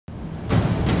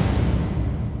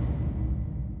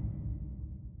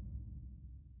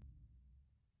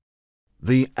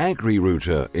The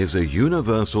Agrirouter is a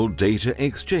universal data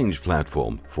exchange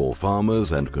platform for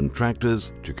farmers and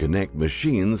contractors to connect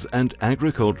machines and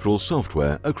agricultural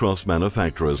software across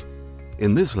manufacturers.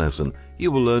 In this lesson,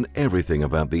 you will learn everything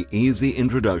about the easy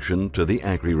introduction to the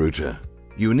Agrirouter.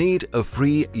 You need a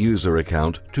free user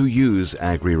account to use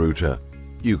Agrirouter.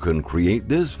 You can create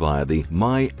this via the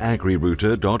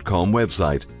myagrirouter.com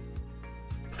website.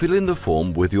 Fill in the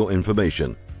form with your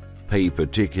information. Pay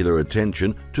particular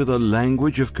attention to the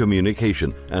language of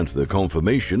communication and the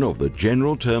confirmation of the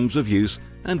general terms of use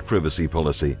and privacy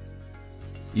policy.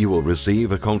 You will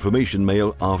receive a confirmation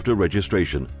mail after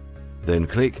registration. Then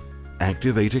click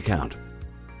Activate Account.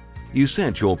 You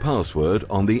set your password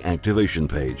on the activation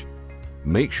page.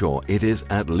 Make sure it is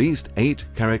at least 8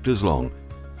 characters long,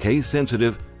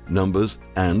 case-sensitive, numbers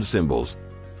and symbols.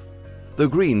 The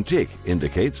green tick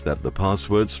indicates that the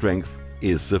password strength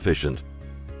is sufficient.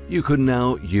 You can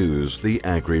now use the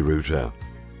Agrirouter.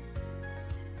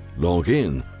 Log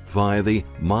in via the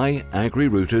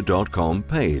myagrirouter.com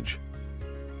page.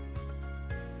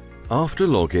 After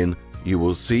login, you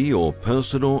will see your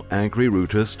personal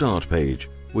Agrirouter start page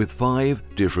with 5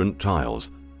 different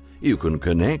tiles. You can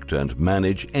connect and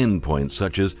manage endpoints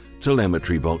such as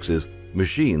telemetry boxes,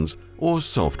 machines, or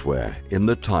software in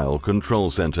the Tile Control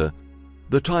Center.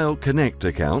 The Tile Connect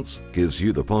accounts gives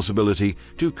you the possibility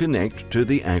to connect to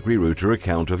the Agrirouter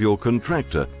account of your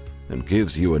contractor and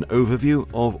gives you an overview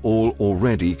of all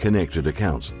already connected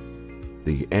accounts.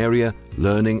 The Area,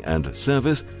 Learning and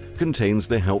Service contains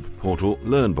the Help Portal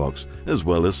Learn box as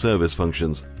well as service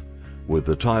functions. With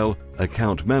the Tile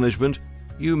Account Management,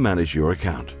 you manage your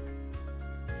account.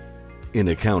 In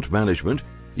Account Management,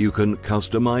 you can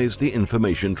customize the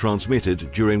information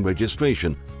transmitted during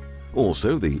registration,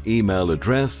 also the email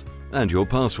address and your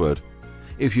password.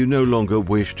 If you no longer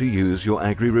wish to use your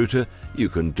Agrirouter, you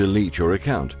can delete your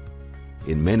account.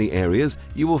 In many areas,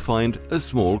 you will find a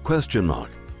small question mark.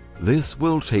 This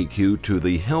will take you to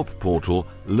the Help Portal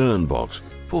Learn box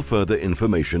for further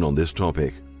information on this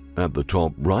topic. At the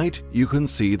top right, you can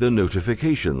see the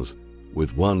notifications.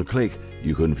 With one click,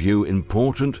 you can view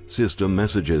important system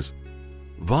messages.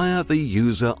 Via the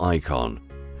user icon,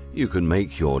 you can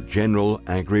make your general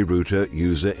Agrirouter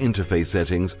user interface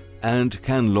settings and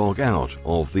can log out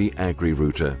of the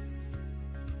Agrirouter.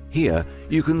 Here,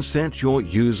 you can set your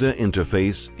user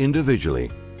interface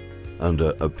individually.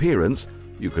 Under Appearance,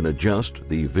 you can adjust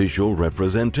the visual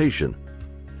representation.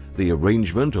 The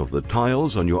arrangement of the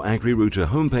tiles on your Agrirouter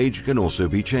homepage can also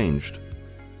be changed.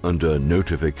 Under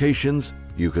Notifications,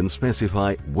 you can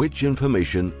specify which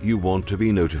information you want to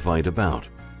be notified about.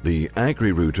 The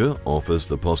Agrirouter offers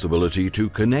the possibility to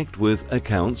connect with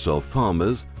accounts of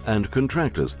farmers and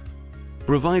contractors.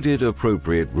 Provided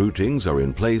appropriate routings are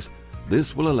in place,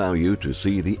 this will allow you to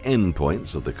see the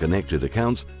endpoints of the connected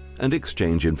accounts and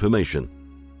exchange information.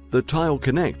 The Tile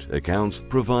Connect accounts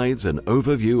provides an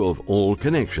overview of all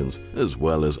connections as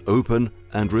well as open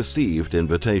and received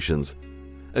invitations.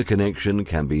 A connection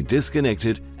can be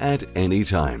disconnected at any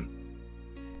time.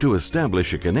 To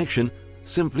establish a connection,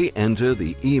 simply enter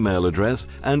the email address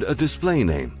and a display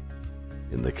name.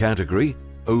 In the category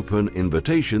Open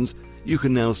Invitations, you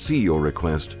can now see your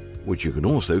request, which you can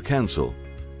also cancel.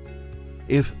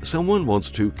 If someone wants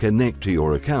to connect to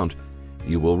your account,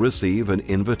 you will receive an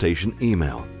invitation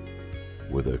email.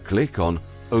 With a click on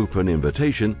Open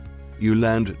Invitation, you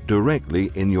land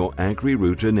directly in your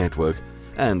Agrirouter network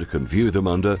and can view them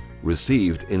under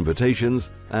Received Invitations,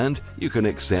 and you can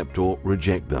accept or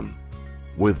reject them.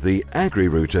 With the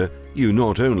Agrirouter, you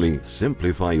not only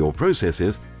simplify your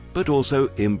processes, but also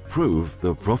improve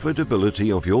the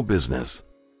profitability of your business.